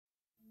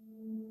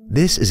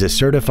This is a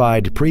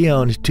certified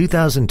pre-owned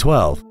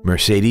 2012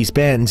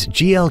 Mercedes-Benz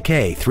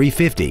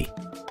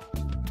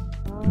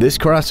GLK350. This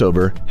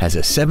crossover has a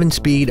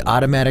 7-speed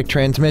automatic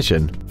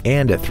transmission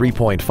and a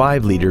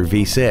 3.5-liter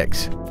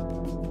V6.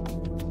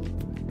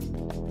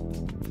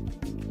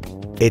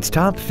 Its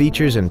top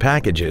features and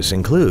packages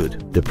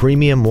include the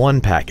Premium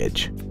 1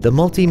 package, the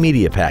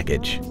Multimedia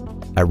package,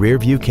 a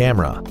rear-view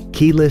camera,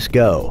 keyless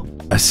go,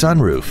 a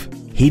sunroof,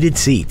 heated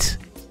seats,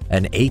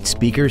 an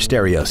 8-speaker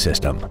stereo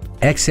system,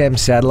 XM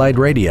satellite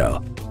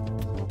radio,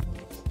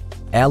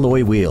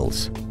 alloy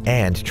wheels,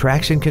 and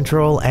traction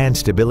control and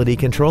stability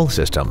control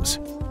systems.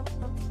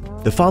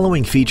 The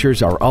following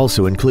features are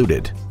also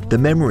included: the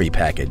memory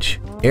package,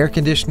 air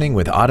conditioning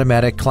with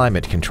automatic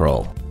climate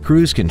control,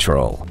 cruise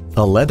control,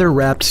 a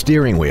leather-wrapped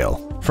steering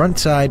wheel, front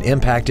side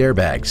impact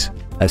airbags,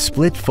 a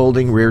split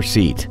folding rear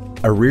seat,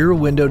 a rear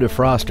window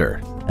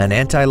defroster, an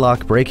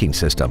anti-lock braking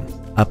system,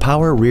 a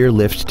power rear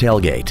lift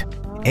tailgate,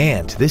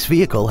 and this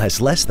vehicle has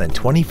less than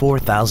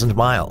 24,000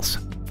 miles.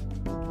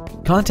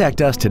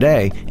 Contact us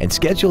today and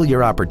schedule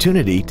your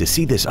opportunity to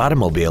see this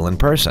automobile in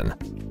person.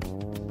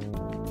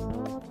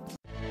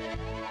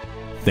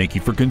 Thank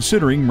you for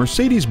considering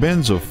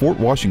Mercedes-Benz of Fort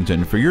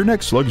Washington for your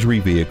next luxury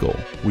vehicle.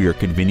 We are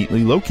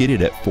conveniently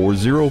located at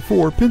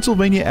 404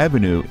 Pennsylvania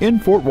Avenue in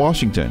Fort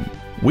Washington.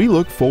 We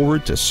look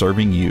forward to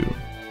serving you.